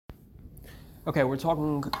Okay, we're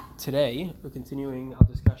continuing our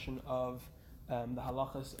discussion of the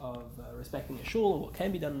halachas of respecting a shul, what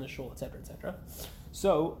can be done in a shul, etc., etc.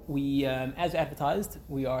 So we, as advertised,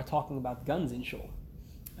 we are talking about guns in shul,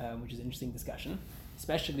 which is an interesting discussion,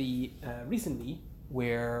 especially more recently,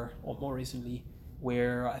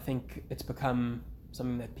 where I think it's become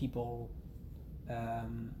something that people,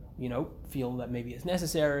 feel that maybe it's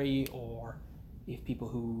necessary, or if people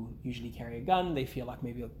who usually carry a gun, they feel like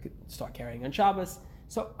maybe they'll start carrying on Shabbos.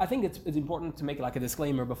 So I think it's important to make like a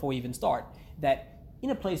disclaimer before we even start, that in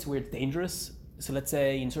a place where it's dangerous, so let's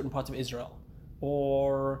say in certain parts of Israel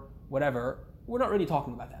or whatever, we're not really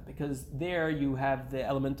talking about that, because there you have the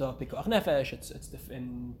element of pikuach nefesh, it's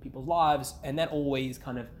in people's lives, and that always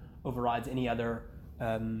kind of overrides any other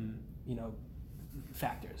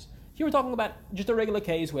factors. Here we're talking about just a regular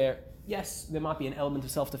case where, yes, there might be an element of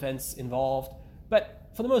self-defense involved, but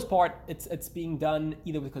for the most part, it's being done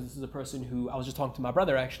either because this is a person who, I was just talking to my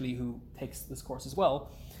brother actually, who takes this course as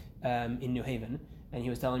well, in New Haven, and he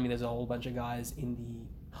was telling me there's a whole bunch of guys in the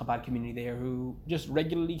Chabad community there who just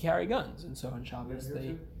regularly carry guns, and so on Shabbos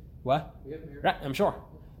they... What? Right, I'm sure.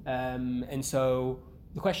 And so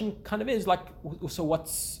the question kind of is like, so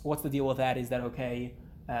what's the deal with that? Is that okay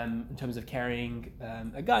in terms of carrying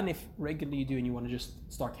a gun if regularly you do and you want to just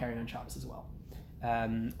start carrying on Shabbos as well?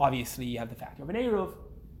 Obviously, you have the factor of an Eruv.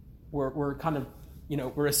 We're kind of,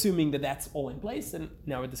 we're assuming that that's all in place, and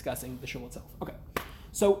now we're discussing the shul itself. Okay,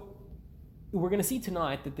 so we're going to see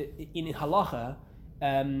tonight that in halacha,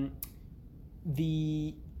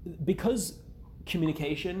 because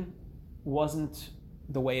communication wasn't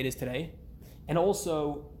the way it is today, and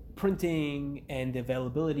also printing and the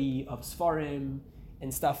availability of Sfarim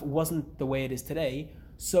and stuff wasn't the way it is today,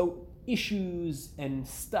 so issues and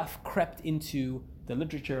stuff crept into the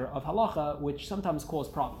literature of halacha, which sometimes cause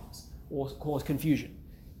problems or cause confusion.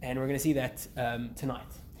 And we're going to see that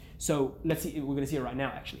tonight. So let's see, we're going to see it right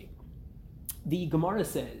now actually. The Gemara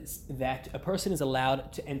says that a person is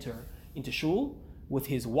allowed to enter into shul with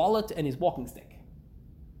his wallet and his walking stick.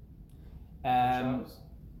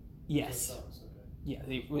 Yes. Okay. Yeah.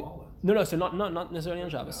 No. So not necessarily on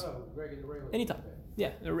Shabbos. Regular. Anytime. Okay.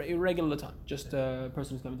 Yeah, a regular time. Just a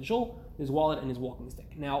person who's coming to shul, his wallet and his walking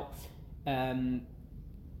stick. Now, the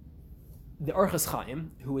Orchos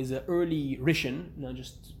Chaim, who is an early Rishon, now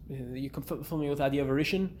just you can familiar with the idea of a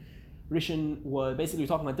Rishon. Rishon was basically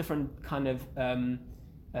talking about different kind of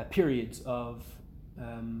periods of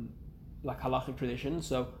like halachic tradition.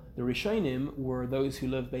 So the Rishonim were those who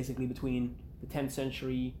lived basically between the 10th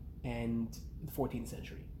century and the 14th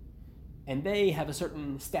century, and they have a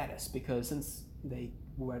certain status because since they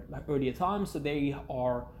were at like earlier times, so their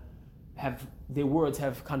words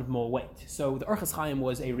have kind of more weight. So the Orchos Chaim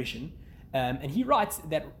was a Rishon, and he writes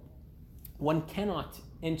that one cannot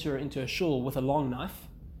enter into a shul with a long knife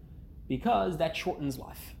because that shortens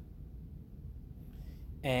life.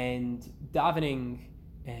 And davening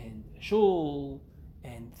and shul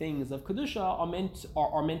and things of kedusha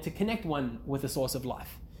are meant to connect one with the source of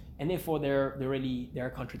life, and therefore they're a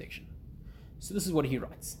contradiction. So this is what he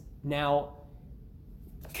writes. Now,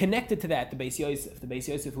 connected to that, the Beis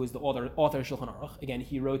Yosef, who is the author of Shulchan Aruch, again,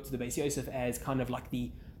 he wrote the Beis Yosef as kind of like the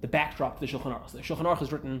backdrop to the Shulchan Aruch. So the Shulchan Aruch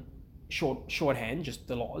is written shorthand, just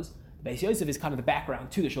the laws. The Beis Yosef is kind of the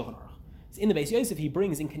background to the Shulchan Aruch. So in the Beis Yosef, he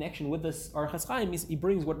brings in connection with this Orchos Chaim, he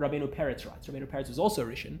brings what Rabbeinu Peretz writes. Rabbeinu Peretz was also a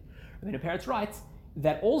Rishon. Rabbeinu Peretz writes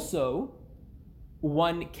that also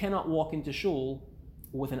one cannot walk into shul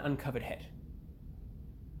with an uncovered head.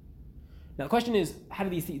 Now the question is, how do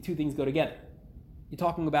these two things go together? You're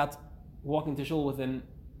talking about walking to shul with a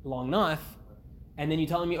long knife, and then you're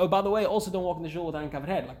telling me, oh, by the way, also don't walk into shul with an uncovered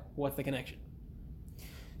head. Like, what's the connection?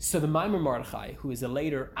 So the Maimer Mordechai, who is a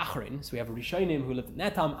later Achrin, so we have a Rishonim who lived in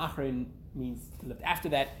that time. Achrin means lived after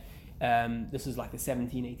that. This is like the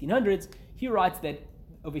 1800s. He writes that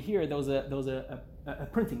over here there was a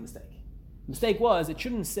printing mistake. The mistake was it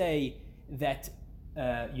shouldn't say that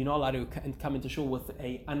you're not allowed to come into shul with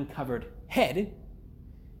a uncovered head.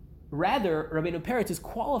 Rather, Rabbeinu Peretz is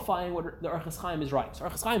qualifying what the Orchos Chaim is writing. So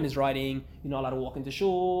Orchos Chaim is writing, you're not allowed to walk into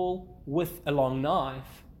shul with a long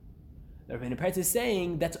knife. Rabbeinu Peretz is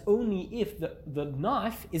saying that's only if the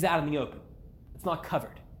knife is out in the open. It's not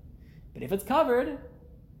covered. But if it's covered,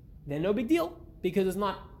 then no big deal, because it's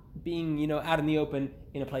not being, out in the open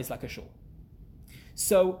in a place like a shul.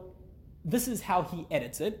 So this is how he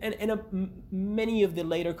edits it, and many of the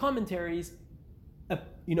later commentaries,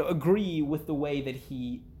 agree with the way that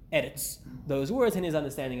he edits those words and his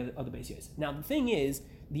understanding of the Beis Yosef. Now the thing is,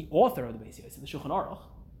 the author of the Beis Yosef, the Shulchan Aruch,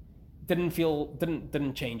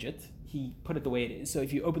 didn't change it. He put it the way it is. So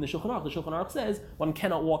if you open the Shulchan Aruch says one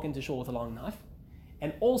cannot walk into shul with a long knife,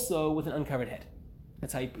 and also with an uncovered head.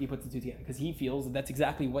 That's how he puts the two together, because he feels that that's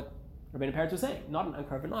exactly what Rabbi Mendy was saying, not an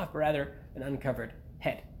uncovered knife, but rather an uncovered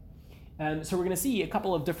head. So we're going to see a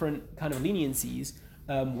couple of different kind of leniencies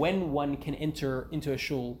when one can enter into a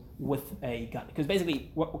shul with a gun. Because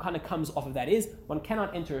basically what kind of comes off of that is one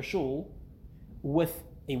cannot enter a shul with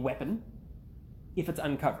a weapon if it's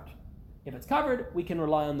uncovered. If it's covered, we can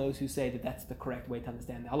rely on those who say that that's the correct way to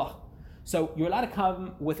understand the halach. So you're allowed to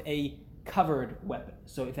come with a covered weapon.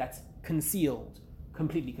 So if that's concealed,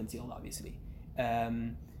 completely concealed, obviously.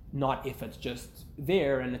 Not if it's just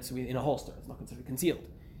there and it's in a holster. It's not considered concealed.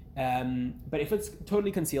 But if it's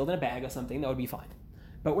totally concealed in a bag or something, that would be fine.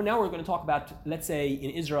 But we're going to talk about, let's say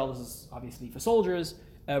in Israel, this is obviously for soldiers,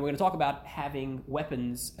 we're going to talk about having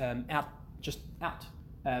weapons out.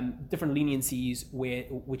 Different leniencies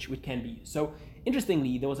which can be used. So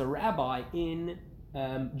interestingly, there was a rabbi in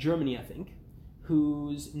Germany, I think,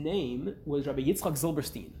 whose name was Rabbi Yitzchak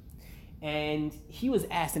Zilberstein. And he was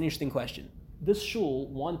asked an interesting question. This shul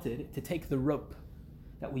wanted to take the rope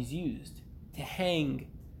that was used to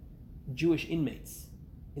hang Jewish inmates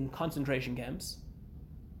in concentration camps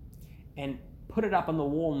and put it up on the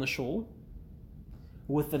wall in the shul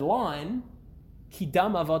with the line,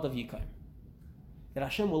 Kidam Avad of Yikayim, that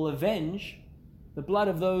Hashem will avenge the blood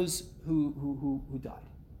of those who died.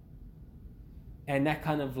 And that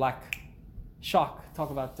kind of like shock,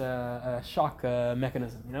 talk about a shock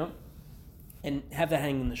mechanism, and have that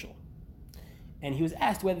hanging in the shul. And he was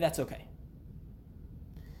asked whether that's okay.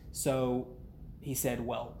 So he said,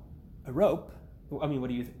 well, a rope, what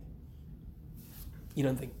do you think? You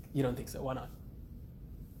don't think so, why not?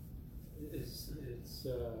 It's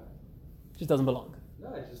just doesn't belong.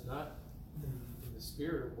 No, it's just not in the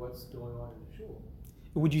spirit of what's going on in the shul.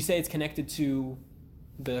 Would you say it's connected to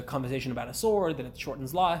the conversation about a sword, that it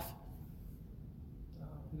shortens life?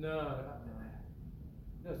 No,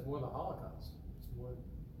 it's more the Holocaust. It's more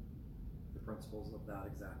the principles of that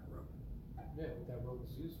exact rope. Yeah, what that rope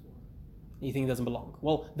is used for. You think it doesn't belong?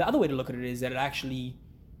 Well, the other way to look at it is that it actually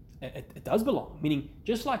it does belong. Meaning,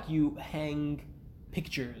 just like you hang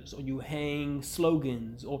pictures or you hang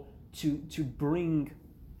slogans or to bring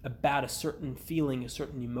about a certain feeling, a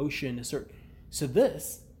certain emotion, so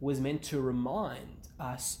this was meant to remind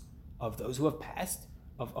us of those who have passed,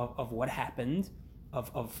 of what happened,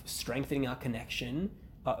 of strengthening our connection.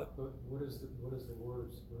 But what is the words? What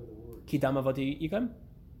are the words? Kidam avad yikayim.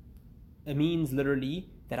 It means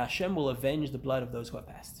literally that Hashem will avenge the blood of those who have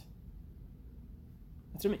passed.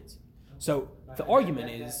 That's what it means. So the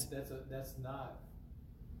argument is that's not.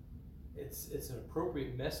 It's an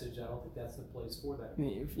appropriate message. I don't think that's the place for that.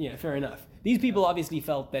 Yeah, fair enough. These people obviously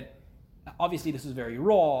felt that. Obviously, this was very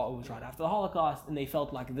raw. It was right after the Holocaust, and they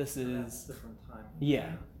felt like this is different time.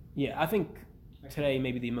 Yeah. I think today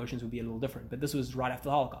maybe the emotions would be a little different, but this was right after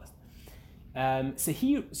the Holocaust. So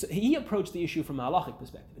he approached the issue from a halachic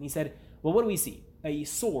perspective, and he said, well, what do we see? A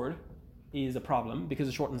sword is a problem because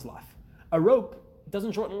it shortens life. A rope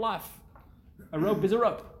doesn't shorten life. A rope is a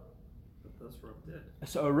rope. But this rope did.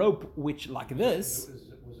 So a rope which, like this... Was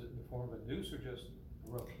it in the form of a noose or just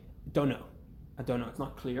a rope? I don't know. It's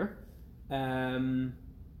not clear. It's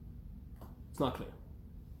not clear.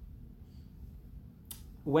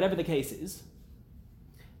 Whatever the case is,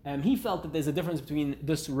 he felt that there's a difference between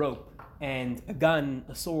this rope and a gun,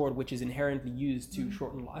 a sword, which is inherently used to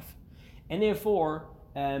shorten life. And therefore,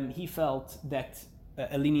 he felt that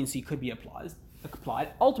a leniency could be applied.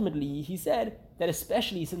 Ultimately, he said that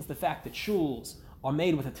especially since the fact that shuls are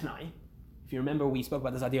made with a tanai, if you remember, we spoke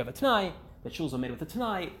about this idea of a tanai, that shuls are made with a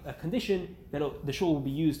tanai, a condition that the shul will be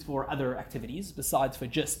used for other activities besides for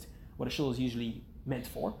just what a shul is usually meant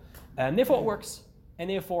for. And therefore, it works. And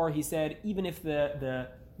therefore, he said, even if the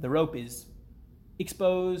rope is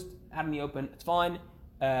exposed, out in the open, it's fine.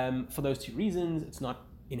 For those two reasons, it's not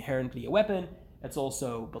inherently a weapon. It's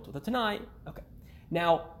also built with a tanai. Okay.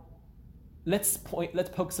 Now, let's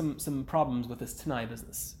poke some problems with this tanai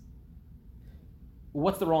business.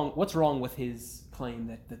 What's wrong with his claim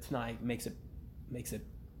that the tanai makes it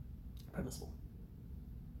permissible?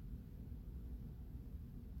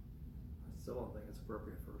 I still don't think it's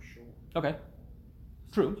appropriate for a shul. Okay.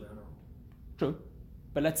 True.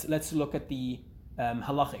 But let's look at the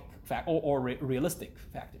halachic or realistic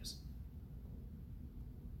factors.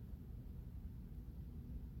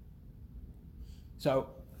 So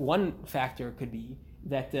one factor could be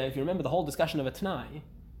that if you remember, the whole discussion of a tanai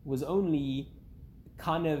was only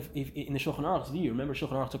kind of in the Shulchan Aruch's view. Remember,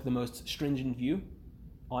 Shulchan Aruch took the most stringent view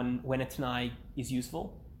on when a tanai is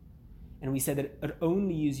useful, and we said that it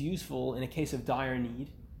only is useful in a case of dire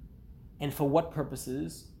need. And for what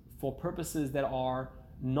purposes? For purposes that are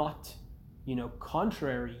not,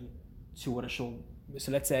 contrary to what a shul.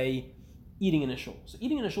 So let's say eating in a shul. So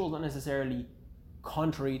eating in a shul is not necessarily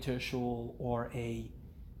contrary to a shul or a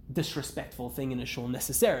disrespectful thing in a shul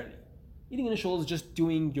necessarily. Eating in a shul is just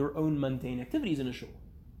doing your own mundane activities in a shul.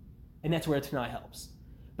 And that's where a Tanai helps.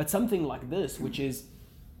 But something like this, which is,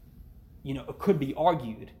 it could be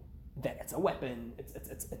argued that it's a weapon,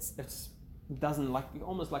 it's doesn't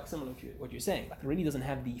almost like similar to what you're saying, like it really doesn't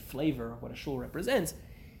have the flavor of what a shul represents.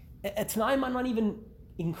 A Tanai might not even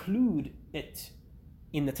include it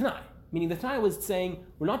in the Tanai. Meaning the Tanai was saying,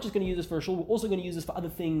 we're not just going to use this for a shul, we're also going to use this for other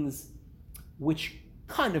things which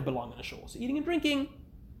kind of belong in a shul. So eating and drinking,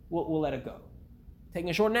 we'll let it go. Taking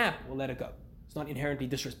a short nap, we'll let it go. It's not inherently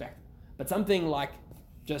disrespectful. But something like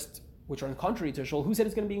just, which are contrary to a shul, who said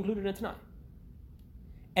it's going to be included in a Tanai?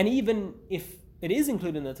 And even if it is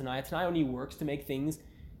included in the Tanai, a Tanai only works to make things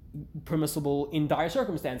permissible in dire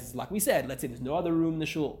circumstances. Like we said, let's say there's no other room in the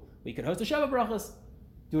shul. We could host a Shabbat brachas,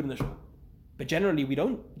 do it in the shul. But generally, we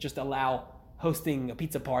don't just allow hosting a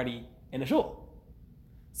pizza party in a shul.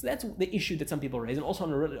 So that's the issue that some people raise. And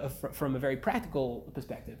also from a very practical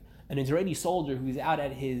perspective, an Israeli soldier who's out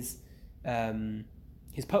at his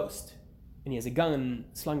post, and he has a gun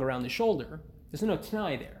slung around his shoulder, there's no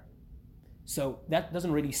Tanai there. So that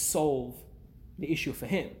doesn't really solve the issue for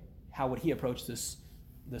him. How would he approach this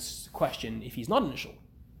question if he's not in a shul?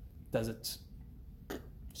 Does it?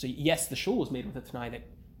 So yes, the shul was made with a Tanai that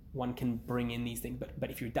one can bring in these things, but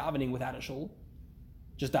if you're davening without a shul,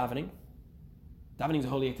 just davening is a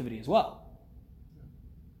holy activity as well.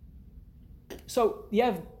 So you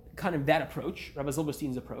have kind of that approach, Rabbi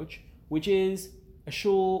Zilberstein's approach, which is a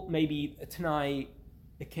shul, maybe a Tanai,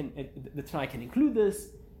 the Tanai can include this,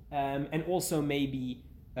 and also maybe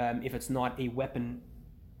if it's not a weapon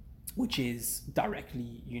which is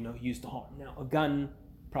directly, used to harm. Now, a gun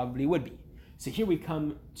probably would be. So here we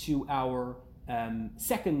come to our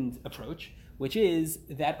second approach, which is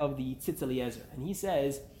that of the Tzitz Eliezer. And he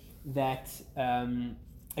says that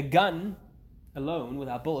a gun alone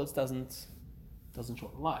without bullets doesn't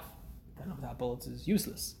shorten life. A gun without bullets is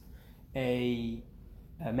useless. A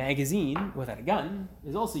magazine without a gun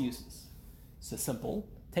is also useless. So simple.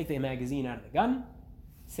 Take the magazine out of the gun,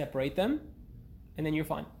 separate them, and then you're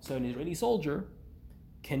fine. So an Israeli soldier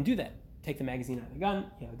can do that. Take the magazine out of the gun,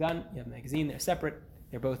 you have a gun, you have a magazine, they're separate.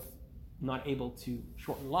 They're both not able to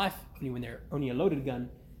shorten life. Only a loaded gun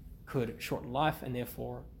could shorten life, and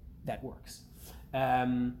therefore that works.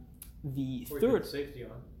 The or third... you have the safety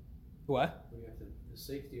on. What? Or you have the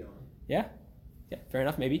safety on. Yeah, fair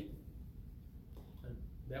enough, maybe. And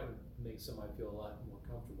that would make somebody feel a lot more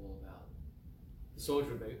comfortable about. The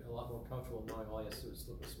soldier would be a lot more comfortable knowing all he has to do is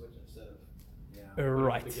flip a switch instead of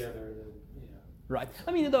right. together. Right.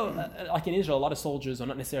 I mean, though, like in Israel, a lot of soldiers are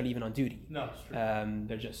not necessarily even on duty. No, it's true.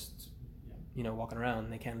 They're just, walking around,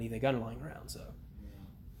 and they can't leave their gun lying around. So,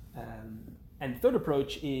 and the third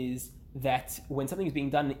approach is that when something is being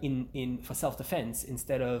done for self-defense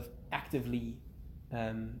instead of actively,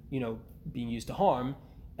 being used to harm,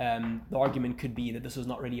 the argument could be that this is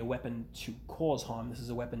not really a weapon to cause harm. This is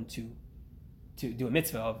a weapon to do a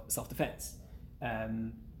mitzvah of self-defense,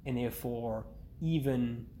 and therefore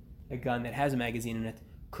even a gun that has a magazine in it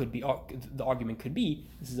could be, the argument could be,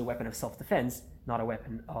 this is a weapon of self-defense, not a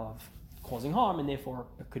weapon of causing harm, and therefore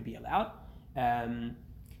it could be allowed.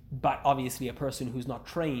 But obviously a person who's not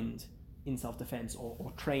trained in self-defense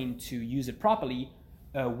or trained to use it properly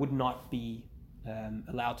would not be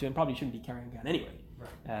allowed to, and probably shouldn't be carrying a gun anyway.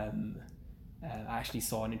 Right. I actually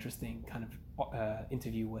saw an interesting kind of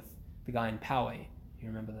interview with the guy in Poway. You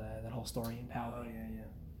remember that whole story in Poway? Oh, yeah.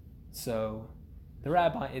 So the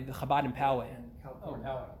rabbi, the Chabad in Poway.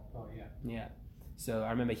 Poway. Oh, yeah. Yeah. So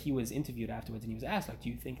I remember he was interviewed afterwards, and he was asked, do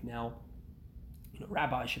you think now,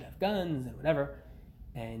 rabbis should have guns and whatever?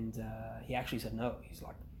 And he actually said no. He's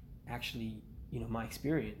like, actually, my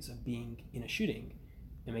experience of being in a shooting,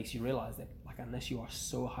 it makes you realize that, unless you are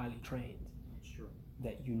so highly trained,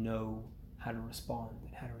 that you know how to respond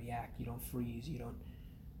and how to react, you don't freeze,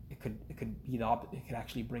 it could be it could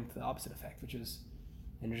actually bring to the opposite effect, which is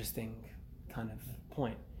an interesting kind of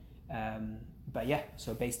point. But yeah,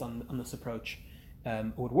 so based on this approach,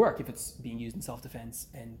 it would work if it's being used in self-defense,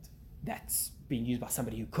 and that's being used by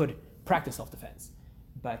somebody who could practice self-defense,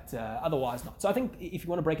 but otherwise not. So I think if you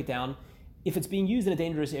want to break it down, if it's being used in a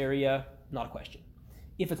dangerous area, not a question.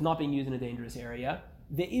 If it's not being used in a dangerous area,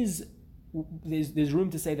 there's room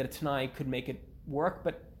to say that a Tanai could make it work,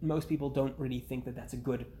 but most people don't really think that that's a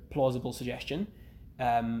good, plausible suggestion.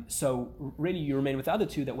 So really you remain with the other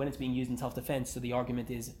two, that when it's being used in self-defense, so the argument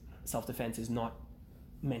is self-defense is not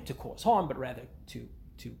meant to cause harm, but rather to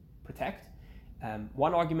protect.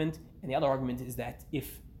 One argument, and the other argument is that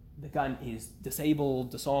if the gun is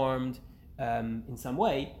disabled, disarmed in some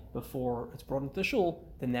way before it's brought into the shul,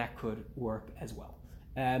 then that could work as well.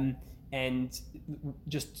 And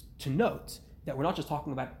just to note that we're not just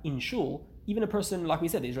talking about in shul. Even a person, like we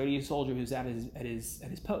said, the Israeli soldier who's at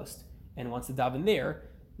his post and wants to daven there,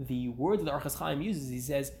 the words that the Orchos Chaim uses, he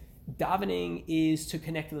says, davening is to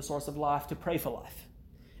connect to the source of life, to pray for life.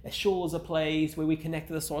 A shul is a place where we connect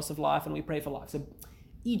to the source of life and we pray for life. So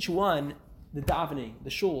each one, the davening, the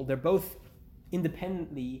shul, they're both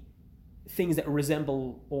independently things that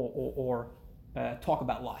resemble or talk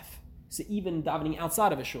about life. So even davening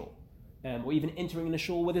outside of a shul, or even entering in a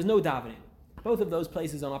shul where there's no davening, both of those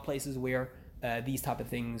places are not places where these type of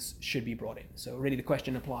things should be brought in. So really the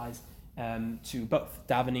question applies to both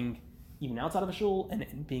davening even outside of a shul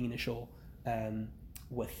and being in a shul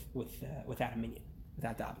without a minyan,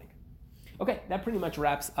 without davening. Okay, that pretty much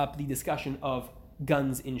wraps up the discussion of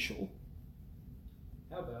guns in shul.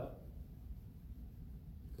 How about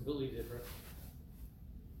completely different?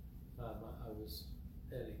 I was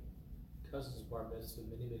at a cousin's bar mitzvah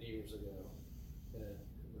many years ago in a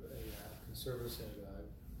conservative synagogue,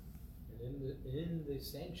 and in the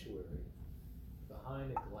sanctuary,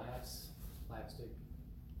 behind a glass plastic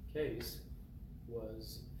case,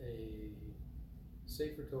 was a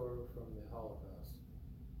Sefer Torah from the Holocaust.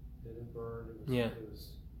 It had been burned. It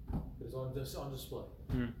was on display.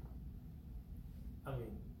 Mm. I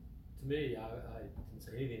mean, to me, I didn't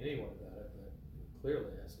say anything to anyone about it, but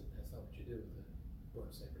clearly that's not what you do with a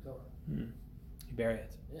burned Sefer Torah. Mm. You bury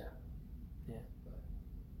it. Yeah. Yeah. But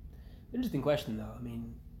Interesting question, though. I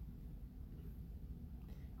mean,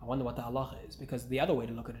 I wonder what the halacha is, because the other way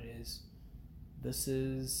to look at it is, this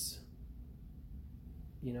is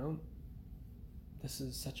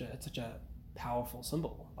such a powerful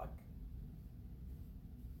symbol, like,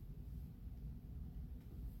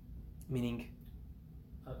 meaning.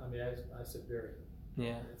 I mean, I said bury it.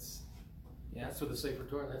 Yeah. That's what the Sefer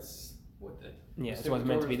Torah. That's what the. Yeah, the it's what's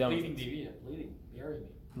meant to be done. Bleeding, bury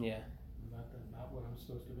me. Yeah. Not what I'm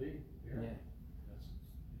supposed to be. Bury me.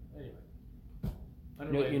 You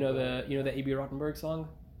Anyway. know the A.B. Rottenberg song?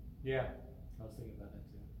 Yeah, I was thinking about that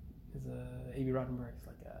too. Is A.B. Rottenberg is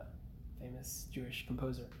like a famous Jewish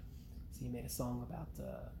composer. So he made a song about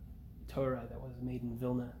Torah that was made in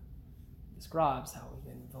Vilna. Describes how it was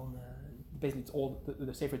made in Vilna. And basically, it's all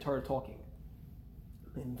the Sefer Torah talking.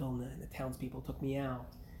 In Vilna, and the townspeople took me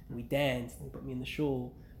out, and we danced, and they put me in the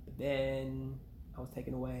shul. But then I was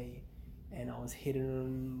taken away, and I was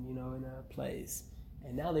hidden, in a place.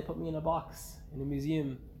 And now they put me in a box in a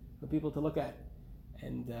museum for people to look at,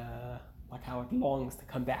 and like how it longs to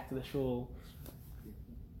come back to the shul.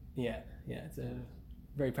 Yeah, it's a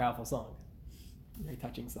very powerful song, very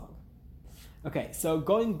touching song. Okay, so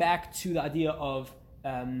going back to the idea of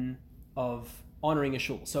honoring a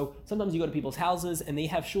shul. So sometimes you go to people's houses and they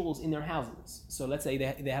have shuls in their houses. So let's say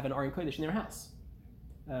they have an Aron Kodesh in their house.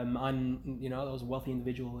 There was a wealthy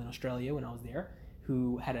individual in Australia when I was there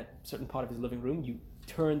who had a certain part of his living room. You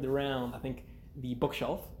turned around, I think, the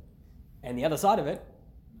bookshelf, and the other side of it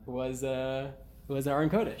was an Aron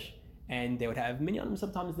Kodesh, and they would have minyanim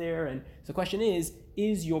sometimes there. And so the question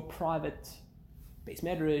is your private base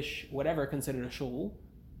medrash, whatever, considered a shul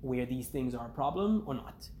where these things are a problem or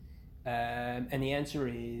not? And the answer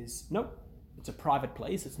is no. It's a private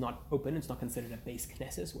place. It's not open. It's not considered a base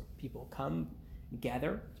knesses where people come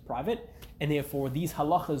gather. It's private, and therefore these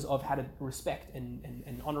halachas of how to respect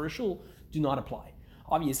and honor a shul do not apply.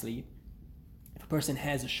 Obviously, if a person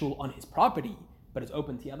has a shul on his property but it's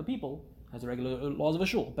open to other people, has the regular laws of a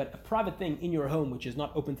shul. But a private thing in your home which is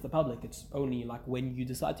not open to the public, it's only like when you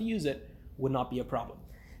decide to use it, would not be a problem.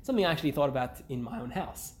 Something I actually thought about in my own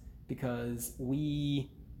house, because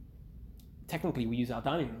we use our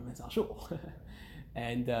dining room as our shul,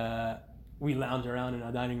 and we lounge around in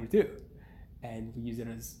our dining room too, and we use it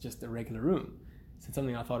as just a regular room. So it's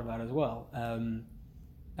something I thought about as well.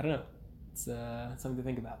 I don't know. It's something to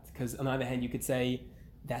think about, because on the other hand, you could say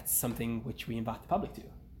that's something which we invite the public to.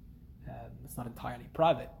 It's not entirely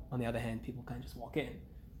private. On the other hand, people can just walk in.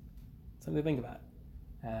 Something to think about.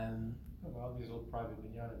 Well, these little private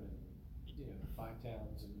minyanim in five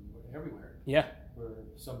towns and everywhere. Yeah. Where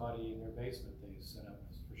somebody in their basement they set up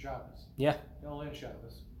for Shabbos. Yeah. Only on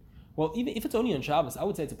Shabbos. Well, even if it's only on Shabbos, I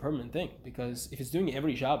would say it's a permanent thing, because if it's doing it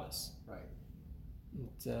every Shabbos, right,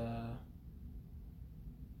 it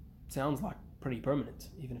sounds like pretty permanent,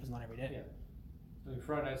 even if it's not every day. Yeah. I mean,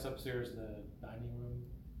 Friday nights upstairs in the dining room,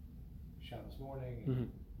 Shabbos morning, Mhm.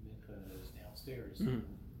 mincha is downstairs. Mhm. And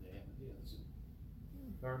they have it's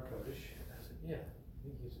Baron Kodesh. I said, yeah, I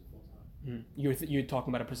think he's it full time. You're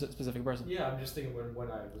talking about a specific person. Yeah, I'm just thinking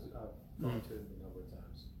when I was gone Mhm. to him a number of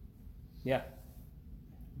times. Yeah.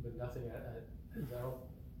 But nothing. I don't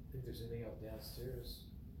think there's anything else downstairs.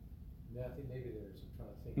 Yeah, I think maybe there's. I'm trying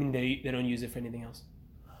to think. I mean, they don't use it for anything else.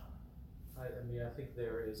 I mean, I think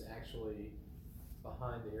there is actually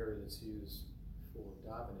behind the area that's used for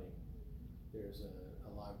davening. There's a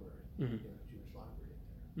library, Mhm. Jewish library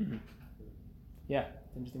in there. Yeah,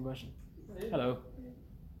 interesting question. Hello.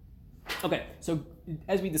 Okay, so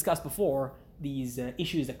as we discussed before, these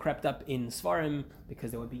issues that crept up in Svarim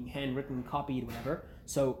because they were being handwritten, copied, whatever.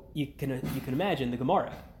 So you can imagine the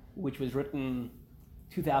Gemara, which was written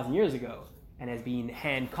 2,000 years ago and has been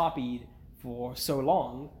hand copied for so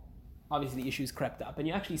long. Obviously, the issues crept up, and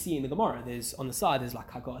you actually see in the Gemara. There's on the side there's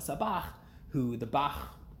like Hagoas Bach, who the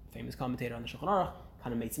Bach, famous commentator on the Shulchan Aruch,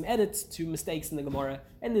 kind of made some edits to mistakes in the Gemara,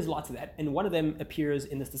 and there's lots of that. And one of them appears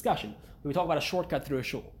in this discussion. We talk about a shortcut through a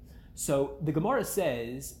shul. So the Gemara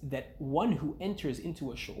says that one who enters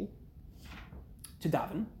into a shul to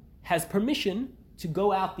daven has permission to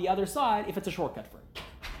go out the other side if it's a shortcut for him.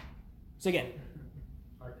 So again,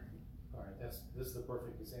 All right. This is the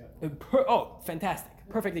perfect example. Fantastic,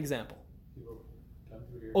 perfect example. People come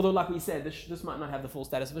through here. Although, like we said, this might not have the full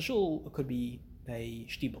status of a shul. It could be a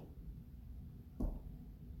shtibel.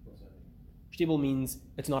 What's that mean? Shtibel means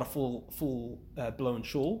it's not a full blown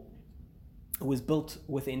shul. It was built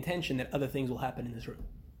with the intention that other things will happen in this room.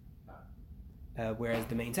 Whereas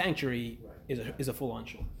the main sanctuary is a full-on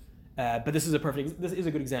shul. But this is a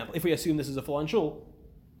good example. If we assume this is a full-on shul,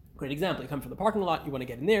 great example. You come from the parking lot, you want to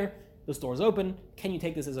get in there, the store's open. Can you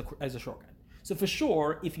take this as a shortcut? So for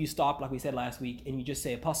sure, if you stop, like we said last week, and you just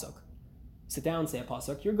say a pasuk, sit down, say a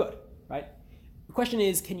pasuk, you're good, right? The question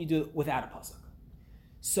is, can you do it without a pasuk?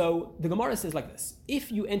 So the Gemara says like this: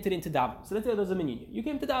 if you entered into daven, so let's say there's a minyan, you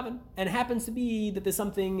came to daven, and it happens to be that there's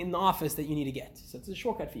something in the office that you need to get, so it's a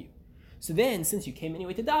shortcut for you. So then, since you came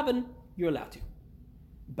anyway to daven, you're allowed to.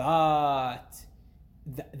 But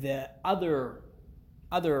the other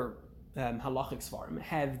halachic svarim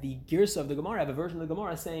have the girsa of the Gemara, have a version of the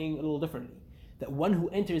Gemara saying a little differently, that one who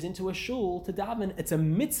enters into a shul to daven, it's a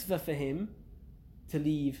mitzvah for him to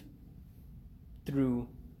leave through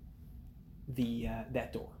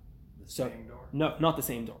that door. Same door. No, not the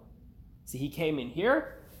same door. See, he came in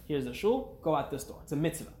here, here's the shul, go out this door. It's a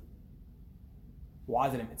mitzvah. Why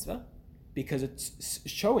is it a mitzvah? Because it's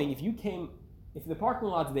showing if the parking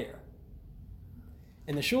lot's there,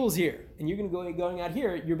 and the shul's here, and you're going out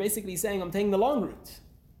here, you're basically saying, I'm taking the long route.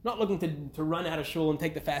 Not looking to run out of shul and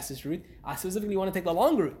take the fastest route. I specifically want to take the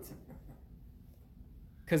long route.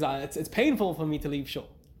 Because it's painful for me to leave shul.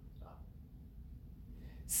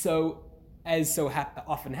 So, as so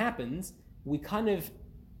often happens,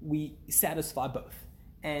 we satisfy both.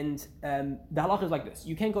 And the halacha is like this: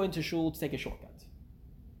 you can't go into shul to take a shortcut.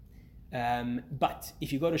 But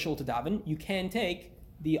if you go to shul to daven, you can take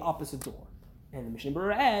the opposite door. And the Mishnah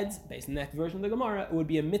Berurah adds, based on that version of the Gemara, it would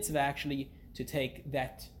be a mitzvah actually to take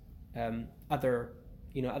that other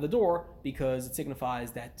door, because it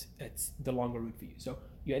signifies that it's the longer route for you. So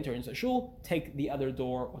you enter into a shul, take the other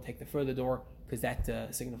door or take the further door, because that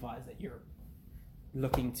signifies that you're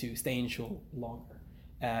looking to stay in shul longer.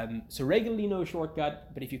 So regularly no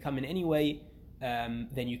shortcut, but if you come in anyway,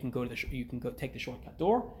 then you can go take the shortcut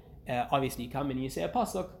door. Obviously, you come in and you say a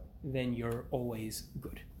pasuk, then you're always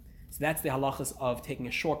good. So that's the halachas of taking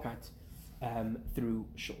a shortcut through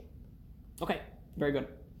shul. Okay, very good.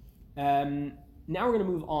 Now we're going to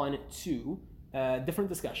move on to a different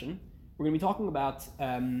discussion. We're going to be talking about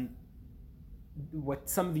what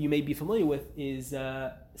some of you may be familiar with is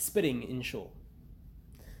spitting in shul.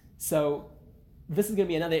 So this is going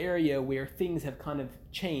to be another area where things have kind of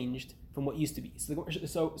changed from what used to be.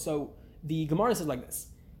 So the Gemara says like this,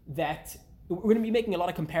 that we're going to be making a lot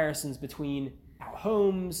of comparisons between our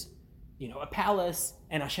homes, a palace,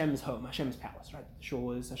 and Hashem's home, Hashem's palace, right?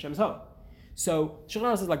 Shul is Hashem's home. So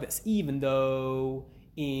Shulchan says like this: even though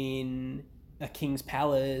in a king's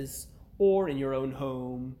palace or in your own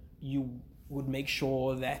home, you would make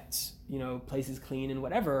sure that place is clean and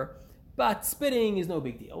whatever, but spitting is no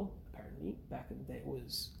big deal. Apparently, back in the day, it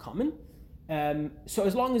was common. So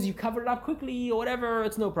as long as you cover it up quickly or whatever,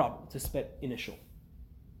 it's no problem to spit in a shul.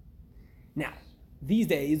 Now, these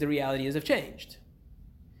days the realities have changed.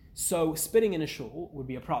 So spitting in a shul would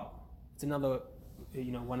be a problem. It's another,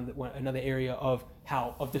 another area of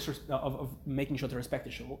of making sure to respect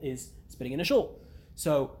the shul is spitting in a shul.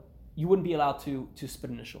 So you wouldn't be allowed to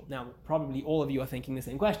spit in a shul. Now, probably all of you are thinking the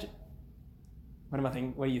same question. What am I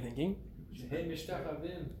thinking? What are you thinking?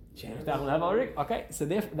 Okay, so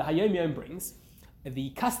therefore the Hayom Yom brings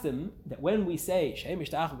the custom that when we say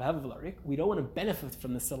we don't want to benefit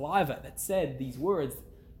from the saliva that said these words,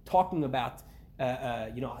 talking about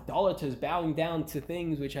idolaters bowing down to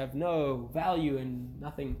things which have no value and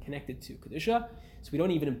nothing connected to Kedusha. So we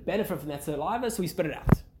don't even benefit from that saliva, so we spit it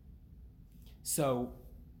out. So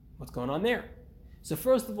what's going on there? So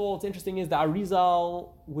first of all, what's interesting is that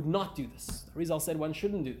Arizal would not do this. Arizal said one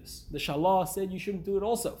shouldn't do this. The Shalah said you shouldn't do it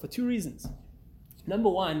also, for two reasons. Number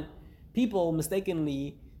one, people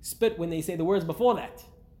mistakenly spit when they say the words before that.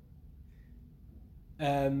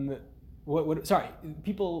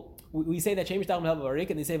 People, we say that Shem Mishtachim Helva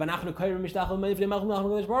Barik, and they say Vanachnu Koyrim Mishtachim Mevnei Malchum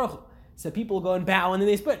Malchum Baruch Hu. So people go and bow and then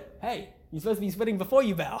they spit. Hey, you're supposed to be spitting before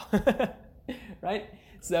you bow, right?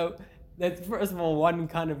 So that's first of all one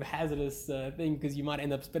kind of hazardous thing, because you might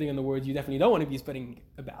end up spitting on the words you definitely don't want to be spitting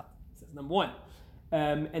about. So that's number one.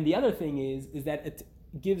 And the other thing is that it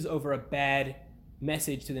gives over a bad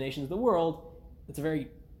message to the nations of the world. It's a very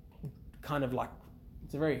kind of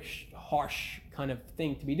it's a very harsh kind of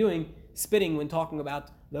thing to be doing, spitting when talking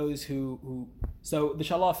about those who. So the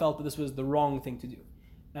Shalah felt that this was the wrong thing to do.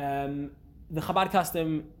 The Chabad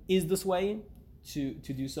custom is this way to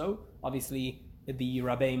do so. Obviously, the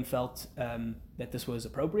Rabbeim felt that this was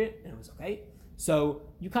appropriate and it was okay. So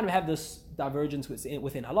you kind of have this divergence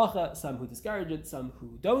within halacha, some who discourage it, some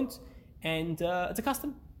who don't, and it's a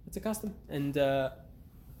custom. It's a custom, and I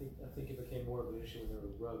think it became more of an issue when there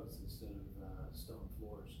were rugs instead of stone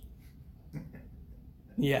floors.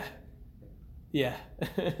 Yeah.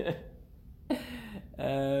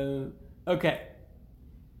 Okay.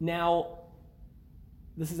 Now,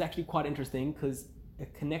 this is actually quite interesting because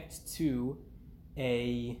it connects to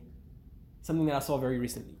something that I saw very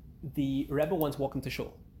recently. The Rebbe once walked into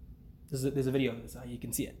shul. There's a video of this. You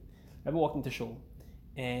can see it. Rebbe walked into shul,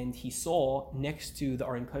 and he saw next to the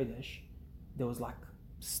Aron Kodesh there was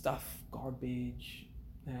stuff, garbage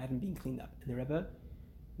that hadn't been cleaned up. And the Rebbe,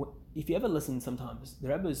 if you ever listen, sometimes the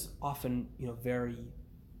Rebbe is often very,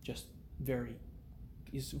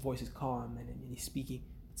 his voice is calm and he's speaking.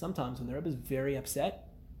 But sometimes when the Rebbe is very upset,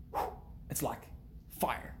 it's like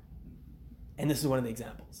fire. And this is one of the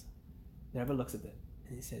examples. The Rebbe looks at it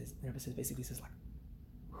and the Rebbe basically says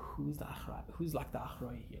who's the achra? Who's the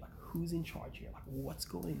achra here? Who's in charge here? What's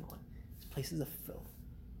going on? This place is a filth.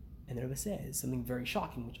 And the Rebbe says something very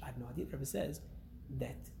shocking, which I had no idea. The Rebbe says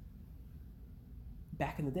that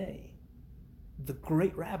back in the day, the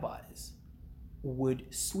great rabbis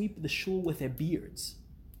would sweep the shul with their beards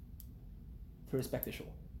to respect the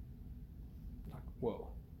shul.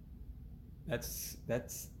 Whoa. That's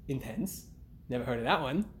intense. Never heard of that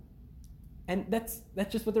one. And that's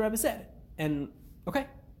just what the Rebbe said. And okay,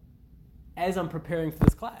 as I'm preparing for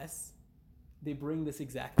this class, they bring this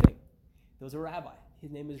exact thing. There was a rabbi. His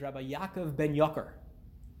name is Rabbi Yaakov ben Yoker.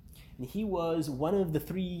 And he was one of the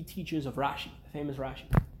three teachers of Rashi, the famous Rashi.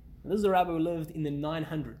 And this is a rabbi who lived in the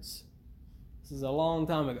 900s. This is a long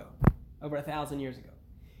time ago, over 1,000 years ago.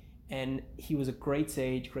 And he was a great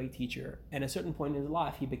sage, great teacher. And at a certain point in his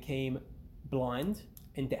life, he became blind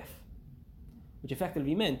and deaf, which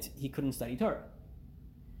effectively meant he couldn't study Torah.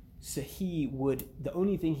 So the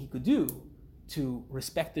only thing he could do to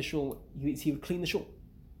respect the shul, he would clean the shul.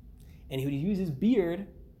 And he would use his beard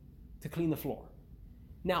to clean the floor.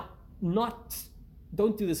 Now,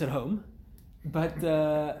 don't do this at home, but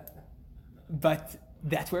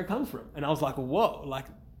that's where it comes from. And I was like, whoa,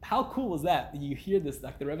 how cool is that? You hear this,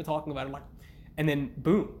 the Rebbe talking about it, and then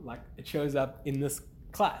boom, it shows up in this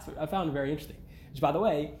class. I found it very interesting. Which, by the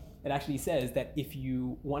way, it actually says that if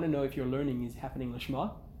you want to know if your learning is happening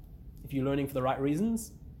lishma, if you're learning for the right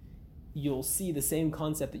reasons, you'll see the same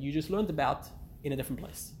concept that you just learned about in a different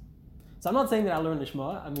place. So I'm not saying that I learned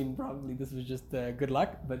lishma. I mean, probably this was just good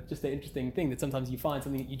luck, but just an interesting thing that sometimes you find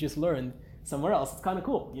something that you just learned somewhere else. It's kind of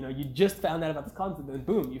cool. You just found out about this concept, and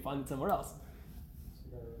boom, you find it somewhere else.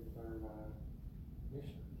 So you learn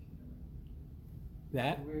Mishnah.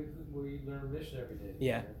 That? We learn Mishnah every day.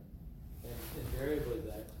 Yeah. And invariably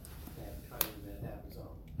that kind of event happens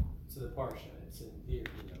on. So the parsha, it's in here,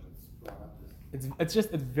 it's brought up. It's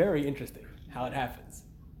very interesting how it happens.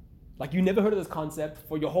 You never heard of this concept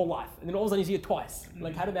for your whole life, and then all of a sudden you see it twice.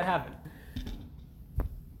 How did that happen?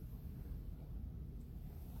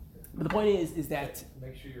 But the point is that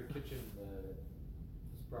make sure your kitchen is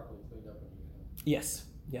properly cleaned up when you get home.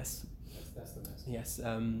 Yes. That's the message. Yes.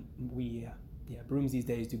 Brooms these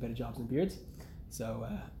days do better jobs than beards, so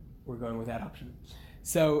we're going with that option.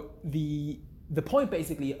 So the point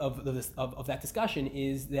basically of that discussion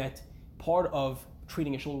is that part of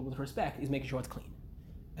treating a shul with respect is making sure it's clean.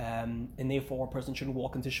 and therefore a person shouldn't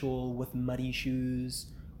walk into shul with muddy shoes,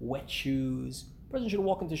 wet shoes. A person should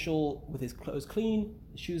walk into shul with his clothes clean,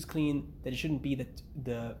 his shoes clean, that it shouldn't be that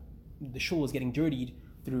the shul is getting dirtied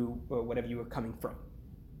through whatever you were coming from.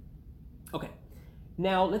 Okay,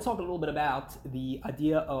 now let's talk a little bit about the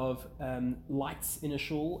idea of lights in a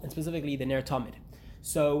shul, and specifically the ner tamid.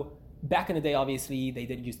 So back in the day, obviously, they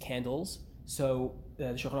did use candles. So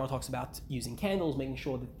the Shulchan Aruch talks about using candles, making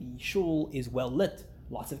sure that the shul is well lit,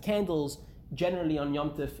 lots of candles. Generally on Yom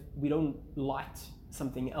Tov, we don't light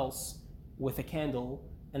something else with a candle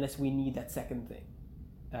unless we need that second thing.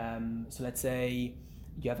 So let's say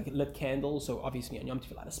you have a lit candle, so obviously on Yom Tov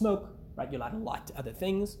you're allowed to smoke, right? You're allowed to light other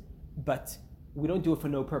things, but we don't do it for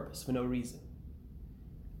no purpose, for no reason.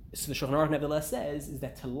 So the Shulchan Aruch nevertheless says is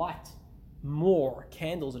that to light more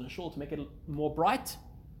candles in a shul to make it more bright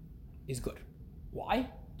is good. Why?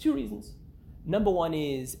 Two reasons. Number one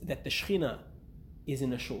is that the Shekhinah is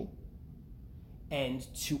in a shul, and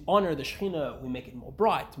to honor the Shekhinah, we make it more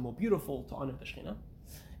bright, more beautiful to honor the Shekhinah.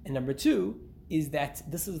 And number two is that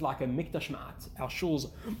this is like a mikdash ma'at. Our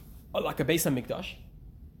shuls are like a Beis HaMikdash,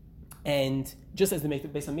 and just as the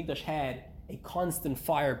Beis HaMikdash had a constant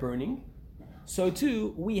fire burning, so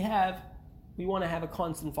too we want to have a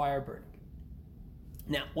constant fire burning.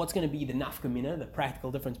 Now, what's going to be the nafka mina, the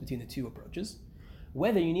practical difference between the two approaches?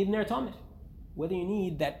 Whether you need an ner tamid, whether you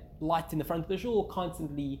need that light in the front of the shul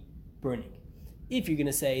constantly burning. If you're going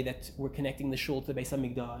to say that we're connecting the shul to the Beis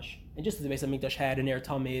HaMikdash, and just as the Beis HaMikdash had an ner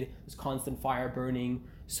tamid, this constant fire burning,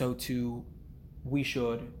 so too we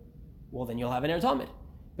should, well then you'll have an ner tamid.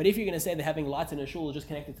 But if you're going to say that having lights in a shul is just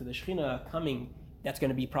connected to the Shekhinah coming, that's going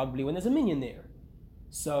to be probably when there's a minyan there.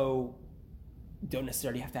 So don't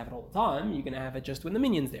necessarily have to have it all the time. You're going to have it just when the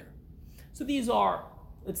minyan's there. So these are,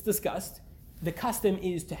 it's discussed. The custom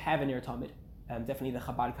is to have an ner tamid, definitely the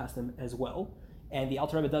Chabad custom as well. And the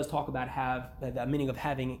Alter Rebbe does talk about the meaning of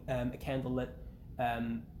having a candle lit,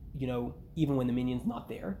 even when the minyan's not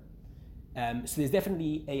there. So there's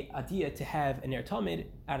definitely a idea to have a ner tamid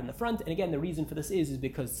out in the front. And again, the reason for this is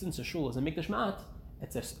because since a shul is a mikdash ma'at,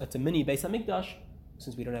 it's a mini Beis HaMikdash,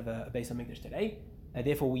 since we don't have a Beis HaMikdash today.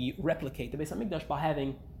 Therefore, we replicate the Beis HaMikdash by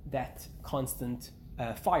having that constant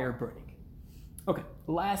fire burning. Okay,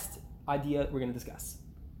 last idea we're going to discuss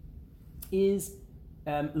is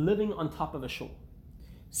living on top of a shul.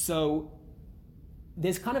 So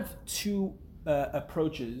there's kind of two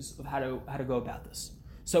approaches of how to go about this.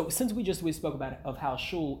 So since we spoke about of how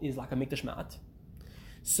shul is like a mikdash ma'at,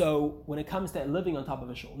 so when it comes to living on top of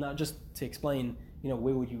a shul, now just to explain,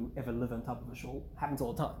 where would you ever live on top of a shul? Happens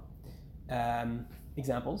all the time.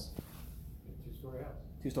 Examples: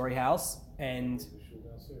 two-story house and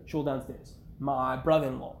shul downstairs. My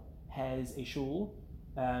brother-in-law has a shul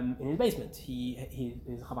in his basement. He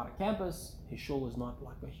is a Chabad campus. His shul is not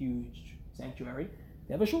like a huge sanctuary.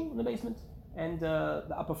 They have a shul in the basement, and the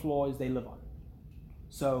upper floors they live on.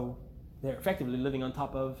 So they're effectively living on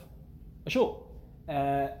top of a shul.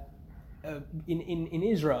 In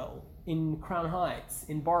Israel, in Crown Heights,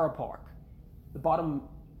 in Borough Park, the bottom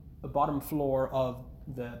floor of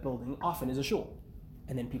the building often is a shul,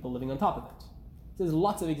 and then people living on top of it. So there's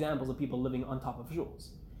lots of examples of people living on top of shuls.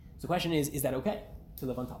 So the question is that okay to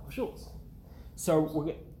live on top of shuls? So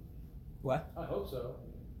we're what? I hope so.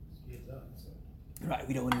 It's being done. So. Right,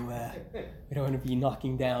 we don't want to be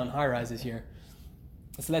knocking down high rises here.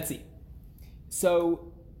 So let's see.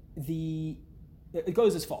 So it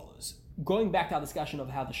goes as follows. Going back to our discussion of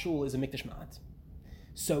how the shul is a mikdash ma'at.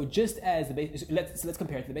 So just as let's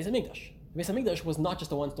compare it to the Beis HaMikdash. The Beis HaMikdash was not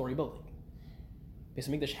just a one-story building. Beis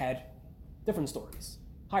HaMikdash had different stories,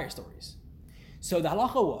 higher stories. So the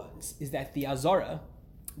halacha is that the Azara,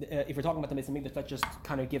 if we're talking about the Beis HaMikdash, let's just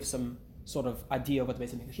kind of give some sort of idea of what the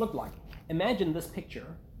Beis HaMikdash looked like. Imagine this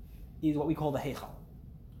picture is what we call the Heichal.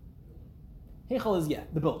 Heichal is,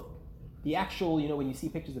 the building. The actual, when you see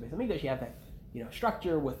pictures of the Beis HaMikdash, you have that,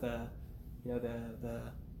 structure with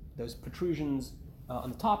those protrusions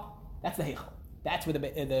on the top. That's the Heichal. That's where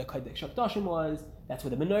the Kodesh HaKodashim was. That's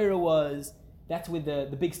where the menorah was. That's where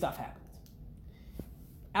the big stuff happened.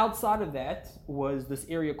 Outside of that was this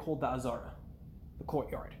area called the Azara, the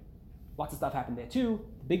courtyard. Lots of stuff happened there too.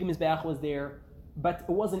 The big Mizbeach was there, but it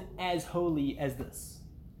wasn't as holy as this.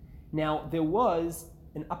 Now, there was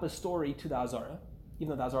an upper story to the Azara.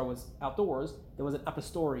 Even though the Azara was outdoors, there was an upper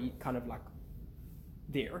story kind of like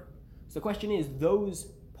there. So the question is,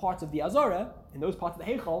 those parts of the Azara and those parts of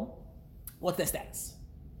the Heichal, what's their status?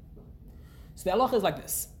 So the halacha is like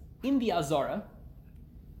this. In the Azara,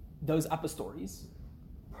 those upper stories,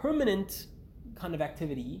 permanent kind of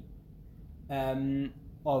activity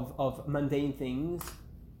of mundane things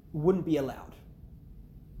wouldn't be allowed.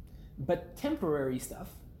 but temporary stuff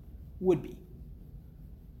would be.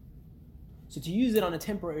 So to use it on a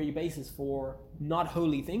temporary basis for not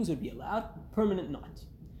holy things would be allowed, permanent not.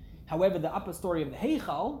 However, the upper story of the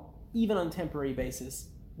Heichal, even on temporary basis,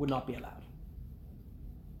 would not be allowed.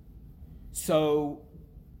 So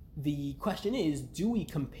the question is, do we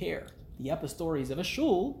compare the upper stories of a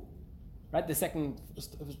shul, right, the second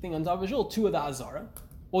thing on top of a shul, to the Azara,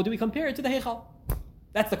 or do we compare it to the Heichal?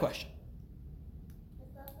 That's the question.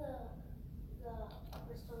 Is that the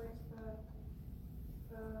upper stories for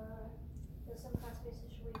the Semichas Chaver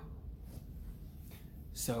Chabad?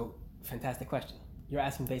 So, fantastic question. You're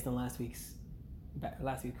asking based on last week's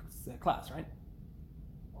class, right?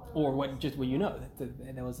 Or what you know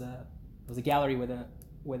that there was a gallery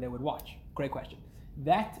where they would watch. Great question.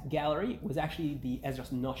 That gallery was actually the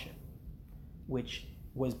Ezras Noshim, which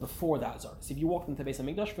was before the Azara. So if you walked into the Beis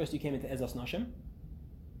HaMikdash, first you came into Ezras Noshim,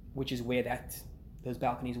 which is where those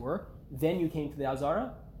balconies were. Then you came to the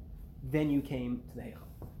Azara. Then you came to the Heichal.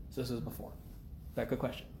 So this was before. But good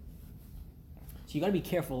question. So you got to be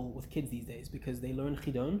careful with kids these days because they learn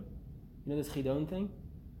chidon. You know this chidon thing?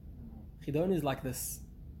 Chidon is like this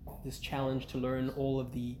challenge to learn all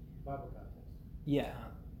of the Bible context. Yeah,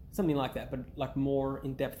 something like that, but like more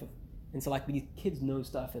in depth. And so like these kids know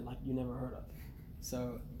stuff that like you never heard of.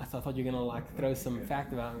 So I thought you were gonna like throw some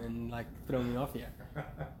fact about them and like throw me off here.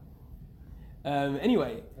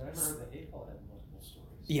 Anyway. I never heard the Heichal had multiple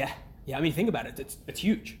stories. Yeah. I mean, think about it. It's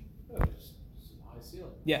huge. Oh, just a high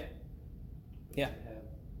ceiling. Yeah. It had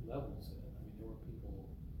levels in it. I mean, there were people.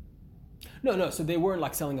 No. So they weren't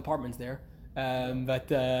like selling apartments there, but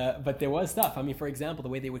there was stuff. I mean, for example, the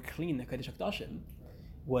way they would clean the Kodesh HaKodashim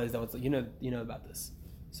was you know about this.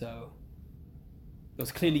 So there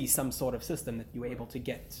was clearly some sort of system that you were able to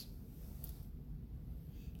get.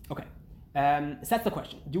 Okay, so that's the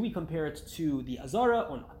question. Do we compare it to the Azara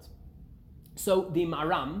or not? So the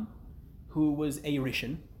Maram, who was a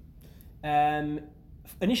Rishon,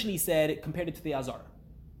 initially said compared it to the Azara,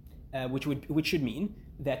 which should mean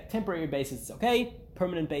that temporary basis is okay,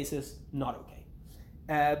 permanent basis not okay.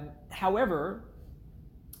 However,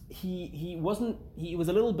 he was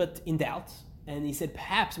a little bit in doubt, and he said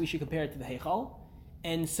perhaps we should compare it to the Heichal,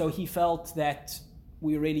 and so he felt that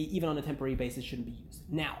we really, even on a temporary basis, shouldn't be used.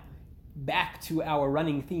 Now, back to our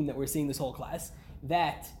running theme that we're seeing this whole class,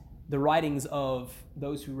 that the writings of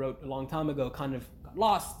those who wrote a long time ago kind of got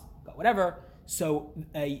lost, got whatever. So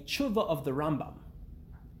a tshuva of the Rambam,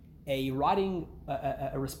 a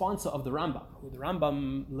responsa of the Rambam, who the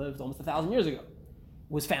Rambam lived almost 1,000 years ago,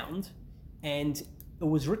 was found, and it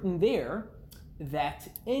was written there that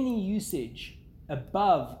any usage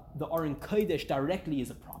above the Aron Kodesh directly is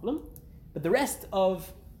a problem, but the rest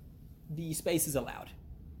of the space is allowed.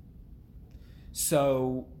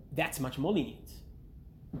 So that's much more lenient.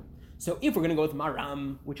 So if we're going to go with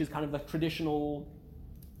Maram, which is kind of the traditional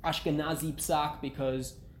Ashkenazi psak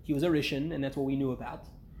because he was a Rishon and that's what we knew about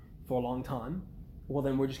for a long time, well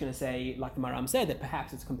then we're just going to say, like the Maram said, that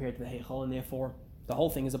perhaps it's compared to the Heichal and therefore the whole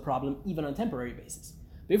thing is a problem even on a temporary basis.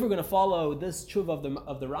 But if we're going to follow this tshuva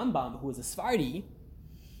of the Rambam, who is a Sephardi,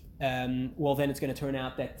 well then it's going to turn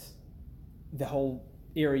out that the whole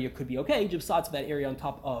area could be okay, just besides that area on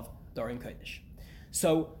top of the Aron Kodesh.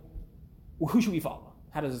 So who should we follow?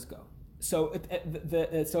 How does this go? So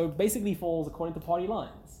so it basically falls according to party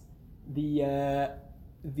lines. The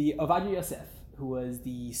Ovadia Yosef, who was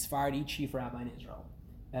the Sephardi chief rabbi in Israel,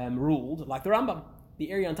 ruled like the Rambam. The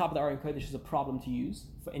area on top of the Aron Kodesh is a problem to use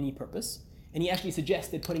for any purpose, and he actually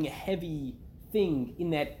suggested putting a heavy thing in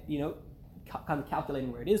that, kind of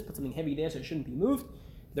calculating where it is, put something heavy there so it shouldn't be moved.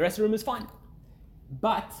 The rest of the room is fine,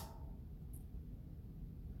 but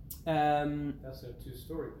That's a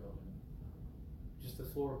 2-story building. Just the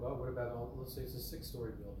floor above. What about, let's say it's a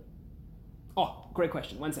 6-story building? Oh, great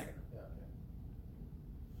question. 1 second.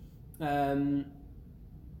 Yeah, okay.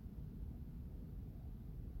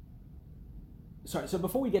 Sorry, so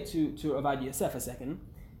before we get to Ovadia Yosef a second,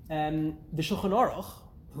 the Shulchan Aruch,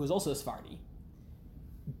 who was also a Sephardi,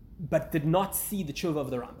 but did not see the tshuva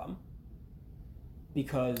of the Rambam,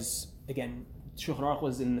 because, again, Shulchan Aruch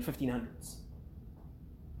was in the 1500s,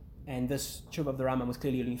 and this tshuva of the Rambam was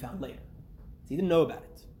clearly only found later. So he didn't know about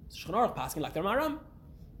it. So Shulchan Aruch passing like the Maram,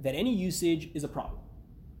 that any usage is a problem.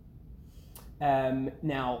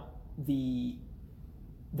 Now, the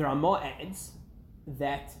Ramah adds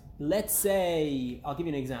that, let's say, I'll give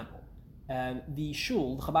you an example. The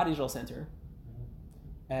shul, the Chabad Israel Center,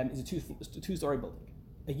 is a 2-story building.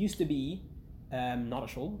 It used to be not a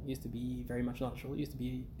shul. It used to be very much not a shul. It used to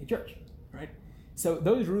be a church, right? So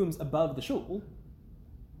those rooms above the shul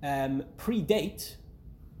predate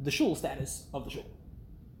the shul status of the shul.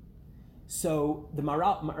 So the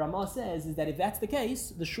Ramah says is that if that's the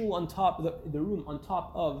case, the shul on top, the room on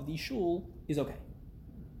top of the shul is okay.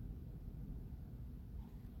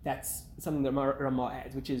 That's something that Ramah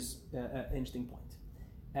adds, which is an interesting point.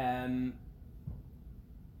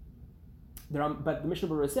 But the Mishnah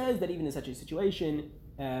Berurah says that even in such a situation,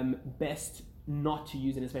 best not to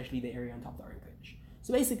use it, especially the area on top of the Aron Kodesh.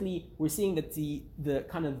 So basically, we're seeing that the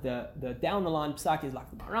kind of the down the line psak is like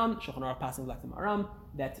the Maram, Shulchan Aruch passing is like the Maram,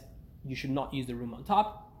 that you should not use the room on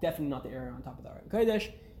top, definitely not the area on top of the Aron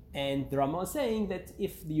Kodesh. And the Ramah is saying that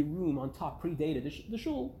if the room on top predated the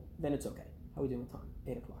shul, then it's okay. How are we doing with time?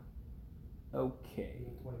 8 o'clock. Okay.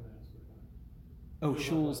 20 minutes. Oh,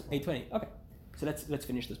 shul's 8:20. Okay. So let's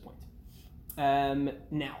finish this point.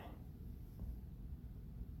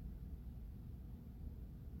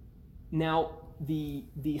 Now the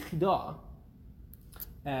Chida,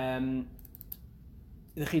 the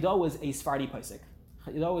Chida was a Sephardi posek.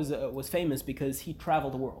 Chida was famous because he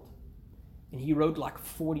traveled the world, and he wrote like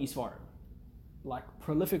 40 Svarim, like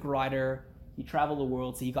prolific writer. He traveled the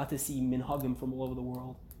world, so he got to see minhagim from all over the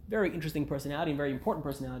world. Very interesting personality and very important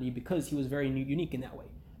personality because he was very unique in that way.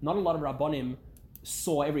 Not a lot of Rabbanim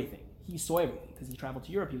saw everything. He saw everything because he traveled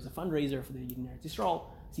to Europe. He was a fundraiser for the Yidden Eretz Yisrael,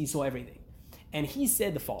 so he saw everything. And he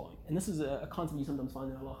said the following, and this is a concept you sometimes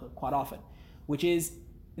find in halacha quite often, which is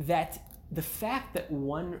that the fact that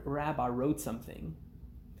one rabbi wrote something,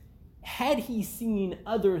 had he seen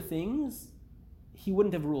other things, he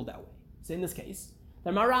wouldn't have ruled that way. So in this case, the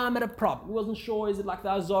Maram had a problem. He wasn't sure, is it like the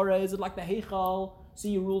Azora, is it like the Heichal? So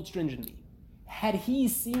he ruled stringently. Had he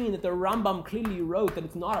seen that the Rambam clearly wrote that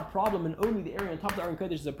it's not a problem and only the area on top of the Aron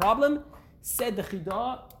Kodesh is a problem, said the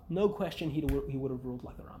Chida, no question he would have ruled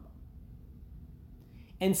like the Rambam.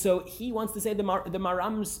 And so he wants to say the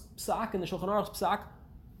Maram's psak and the Shulchan Aruch's psak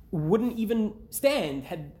wouldn't even stand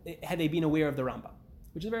had they been aware of the Rambam,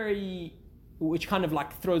 which kind of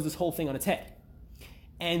like throws this whole thing on its head.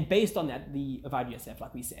 And based on that, the Avad Yosef,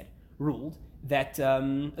 like we said, ruled that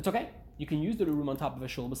it's okay. You can use the room on top of a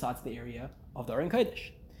shul besides the area of the Aron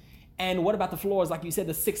Kodesh. And what about the floors? Like you said,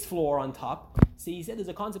 the 6th floor on top. So he said there's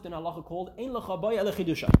a concept in halacha called Ein Lecha Baya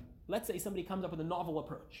Lechidusha. Let's say somebody comes up with a novel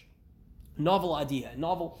approach, novel idea,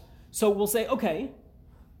 novel. So we'll say, okay,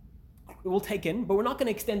 we'll take in, but we're not going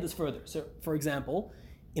to extend this further. So, for example,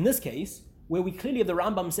 in this case, where we clearly have the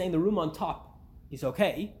Rambam saying the room on top is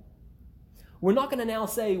okay, we're not going to now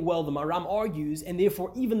say, well, the Maram argues, and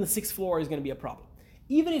therefore even the 6th floor is going to be a problem.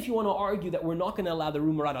 Even if you want to argue that we're not going to allow the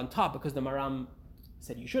room right on top because the Maram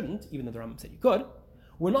said you shouldn't, even though the Rambam said you could,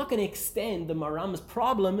 we're not going to extend the Maram's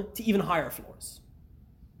problem to even higher floors.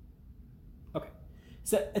 Okay.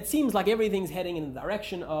 So it seems like everything's heading in the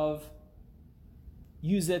direction of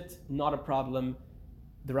use it, not a problem.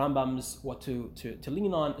 The Rambam's what to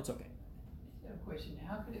lean on, it's okay. I have a question.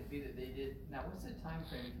 How could it be that they did... Now, what's the time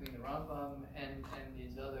frame between the Rambam and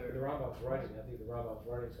these other... The Rambam's writing, I think the Rambam's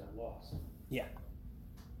writings got lost. Yeah.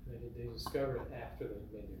 They discovered it after they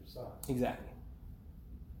made their sign. Exactly.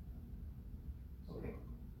 Okay.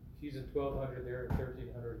 He's in 1200, they're in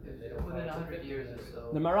 1300. And they don't Within find 100 years or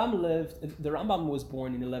so. The Rambam was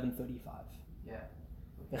born in 1135. Yeah.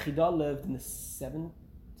 The Chida lived in the 1700s,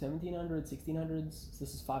 1600s, so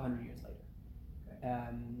this is 500 years later. Okay.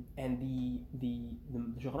 And the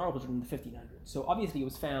Shulchan Aruch was written in the 1500s. So obviously it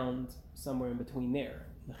was found somewhere in between there.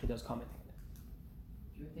 The Chida's commenting on it.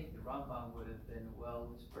 Do you think the Rambam would have been well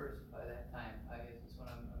dispersed by that time? I guess that's what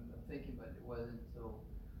I'm thinking, but it wasn't so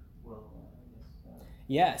well.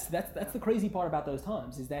 Yes, that's the crazy part about those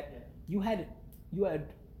times is that you had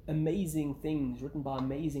amazing things written by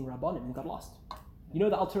amazing Rabbanim and got lost. You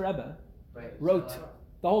know, the Alter Rebbe wrote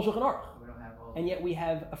the whole Shulchan Aruch, We don't have all. and yet we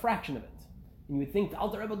have a fraction of it. And you would think the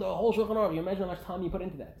Alter Rebbe, the whole Shulchan Aruch. You imagine how much time you put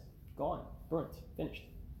into that? Gone, burnt, finished,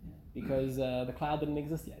 because the cloud didn't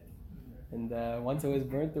exist yet. And once it was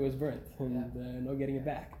burnt, and no getting it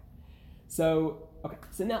back. So, okay,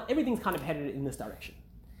 so now everything's kind of headed in this direction.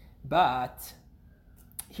 But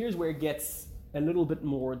here's where it gets a little bit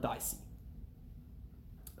more dicey.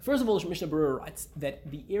 First of all, Mishnah Berurah writes that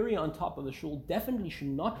the area on top of the shul definitely should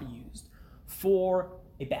not be used for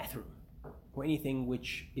a bathroom or anything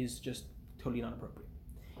which is just totally not appropriate.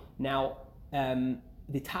 Now,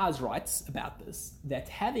 the Taz writes about this, that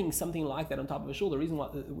having something like that on top of a shul, the reason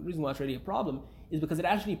why it's really a problem is because it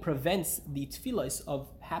actually prevents the tefillos of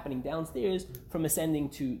happening downstairs from ascending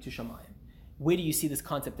to Shamayim. Where do you see this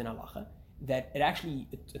concept in halacha? That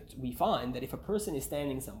we find that if a person is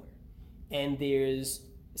standing somewhere and there's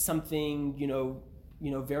something,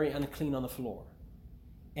 very unclean on the floor,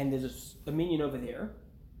 and there's a minion over there,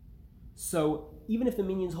 so even if the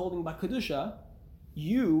minion's holding by kedusha,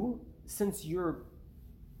 since you're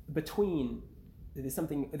between, there's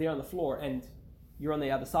something there on the floor and you're on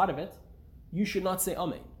the other side of it, you should not say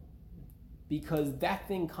Amen. Because that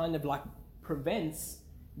thing kind of like prevents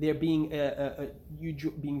there being you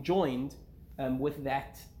being joined with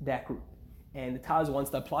that group. And the Taz wants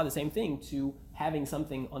to apply the same thing to having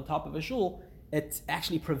something on top of a shul. It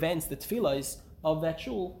actually prevents the tefillos of that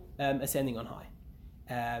shul ascending on high.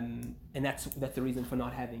 And that's the reason for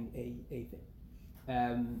not having a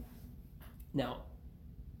thing. Now,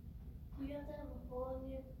 Do you have to have a hole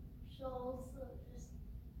in your shul so just...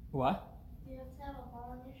 what? Do you have to have a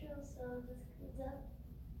hole in your shul so this comes up?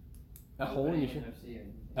 A hole in your shul? shul.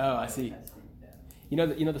 Oh, I see. You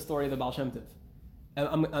know the story of the Baal Shem Tov.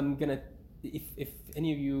 I'm gonna, if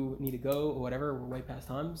any of you need to go or whatever, we're way past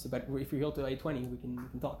time. So, but if you're here till 8:20, we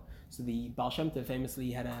can talk. So the Baal Shem Tov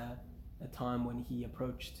famously had a time when he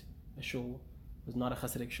approached a shul. It was not a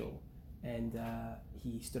Hasidic shul, and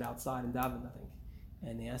he stood outside and davened, I think.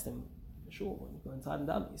 And they asked him, "Shul, when you go inside and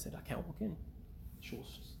daven?" He said, "I can't walk in. The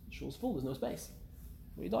shul's full. There's no space."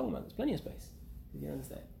 What are you talking about? There's plenty of space. You don't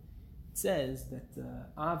understand. It says that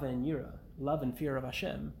Ava and Yira, love and fear of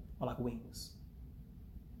Hashem, are like wings.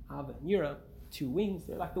 Ava and Yira, two wings,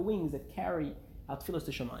 they're like the wings that carry our tefillos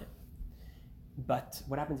to Shamayim. But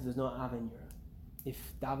what happens if there's no Ava and Yira? If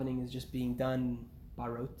davening is just being done by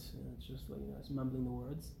rote, it's just like, it's mumbling the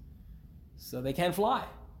words, so they can't fly.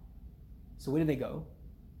 So where do they go?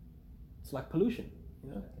 It's like pollution,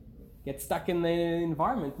 get stuck in the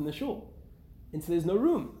environment in the shul. And so there's no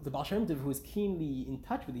room. The Baal Shem Tov, who is keenly in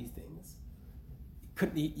touch with these things,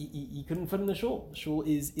 he couldn't fit in the shul. The shul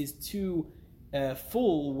is too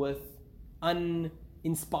full with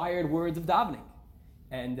uninspired words of davening,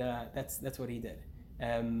 and that's what he did.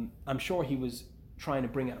 I'm sure he was trying to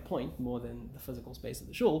bring out a point more than the physical space of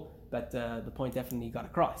the shul, but the point definitely got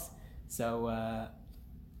across. So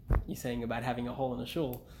you're saying about having a hole in the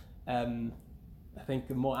shul. I think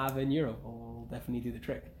more Ava and Euro will definitely do the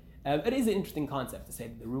trick. It is an interesting concept to say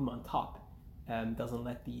that the room on top doesn't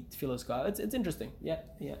let the tefillos go. It's interesting. Yeah,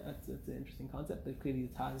 it's an interesting concept. But clearly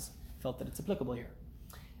the Taz felt that it's applicable here.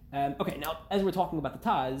 Okay, now as we're talking about the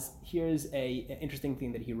Taz, here's an interesting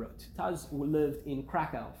thing that he wrote. Taz lived in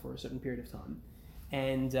Krakow for a certain period of time,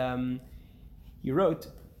 and he wrote,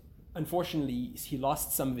 unfortunately, he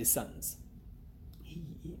lost some of his sons.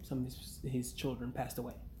 Some of his children passed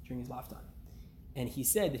away during his lifetime. And he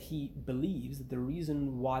said that he believes that the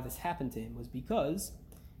reason why this happened to him was because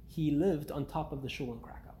he lived on top of the shul in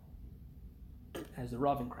Krakow. As the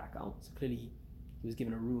Rav in Krakow, so clearly he was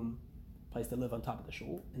given a place to live on top of the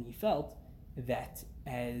shul, and he felt that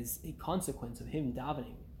as a consequence of him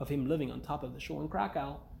davening, of him living on top of the shul in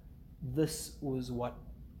Krakow, this was what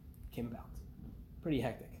came about. Pretty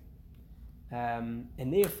hectic. And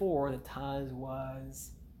therefore, the Taz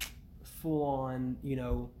was full on,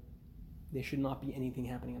 there should not be anything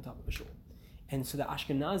happening on top of a shul. And so the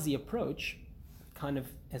Ashkenazi approach, kind of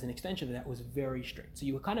as an extension of that, was very strict. So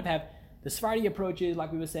you would kind of have the Sephardi approaches,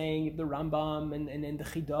 like we were saying, the Rambam and the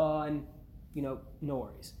Chidah, and no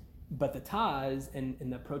worries. But the Taz and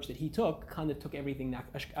the approach that he took kind of took everything, that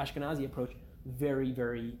Ashkenazi approach, very,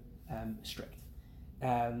 very strict.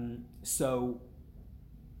 So,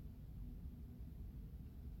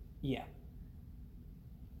 yeah.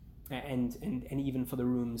 And even for the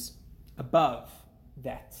rooms above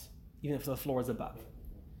that, even if the floor is above.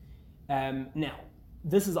 Now,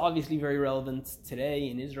 this is obviously very relevant today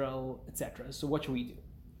in Israel, etc. So what should we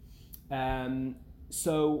do?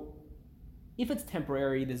 So if it's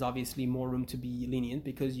temporary, there's obviously more room to be lenient,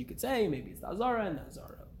 because you could say maybe it's the Azara and the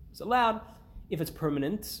Azara is allowed. If it's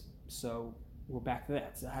permanent, so we're back to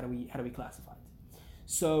that. So how do we classify it?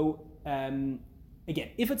 So again,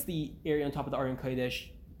 if it's the area on top of the Aron Kodesh,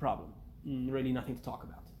 problem, really nothing to talk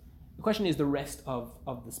about. The question is the rest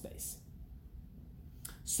of the space.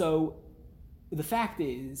 So the fact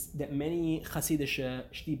is that many Hasidische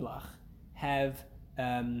Stieblach have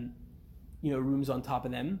rooms on top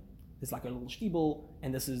of them. There's like a little stiebel,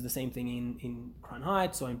 and this is the same thing in Crown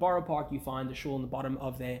Heights. So in Borough Park, you find a shul in the bottom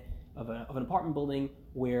of an apartment building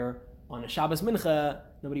where on a Shabbos Mincha,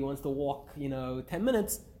 nobody wants to walk 10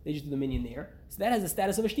 minutes. They just do the minyan there. So that has the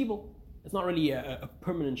status of a stiebel. It's not really a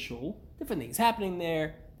permanent shul. Different things happening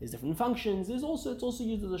there. There's different functions. It's also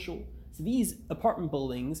used as a shul. So these apartment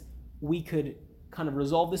buildings, we could kind of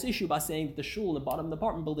resolve this issue by saying that the shul in the bottom of the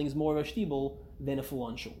apartment building is more of a stiebel than a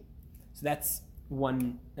full-on shul. So that's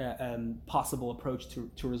one possible approach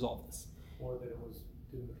to resolve this. Or that it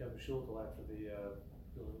didn't become a shul until after the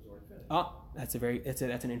building was already finished.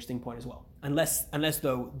 That's an interesting point as well. Unless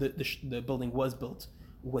though the building was built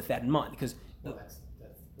with that in mind, because that's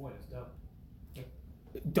the point. It's done.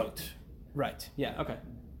 Don't. Right. Yeah. Okay.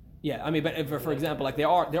 Yeah, I mean, but for example, like there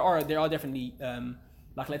are definitely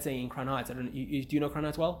like let's say in Crown Heights. I don't know. Do you know Crown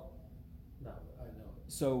Heights well? No, I know.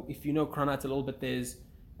 So if you know Crown Heights a little bit, there's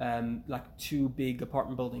like two big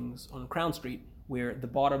apartment buildings on Crown Street where the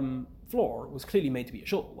bottom floor was clearly made to be a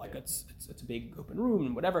shul. Like it's a big open room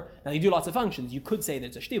and whatever. Now they do lots of functions. You could say that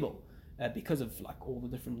it's a shtibel because of like all the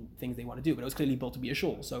different things they want to do, but it was clearly built to be a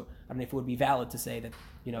shul. So I don't know if it would be valid to say that,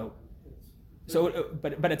 you know. So,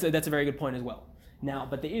 but that's a very good point as well. Now,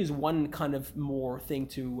 but there is one kind of more thing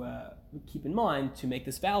to keep in mind to make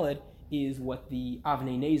this valid is what the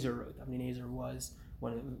Avnei Nezer wrote. Avnei Nezer was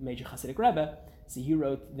one of the major Hasidic Rebbe. So he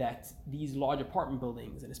wrote that these large apartment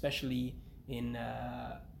buildings, and especially in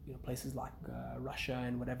places like Russia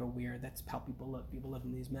and whatever, where that's how people live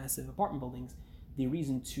in these massive apartment buildings. The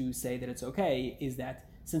reason to say that it's okay is that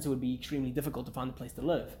since it would be extremely difficult to find a place to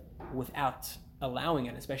live without allowing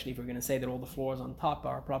it, especially if we're going to say that all the floors on top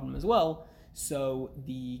are a problem as well. So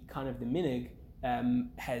the kind of the minig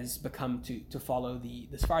has become to follow the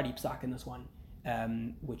Sephardi psak in this one,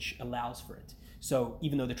 which allows for it. So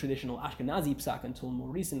even though the traditional Ashkenazi psak until more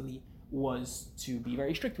recently was to be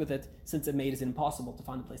very strict with it, since it made it impossible to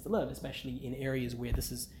find a place to live, especially in areas where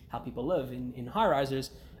this is how people live in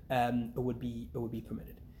high-risers, it would be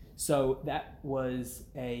permitted. So that was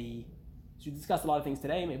so we discussed a lot of things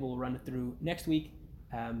today. Maybe we'll run it through next week.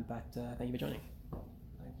 But thank you for joining.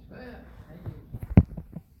 Thank you.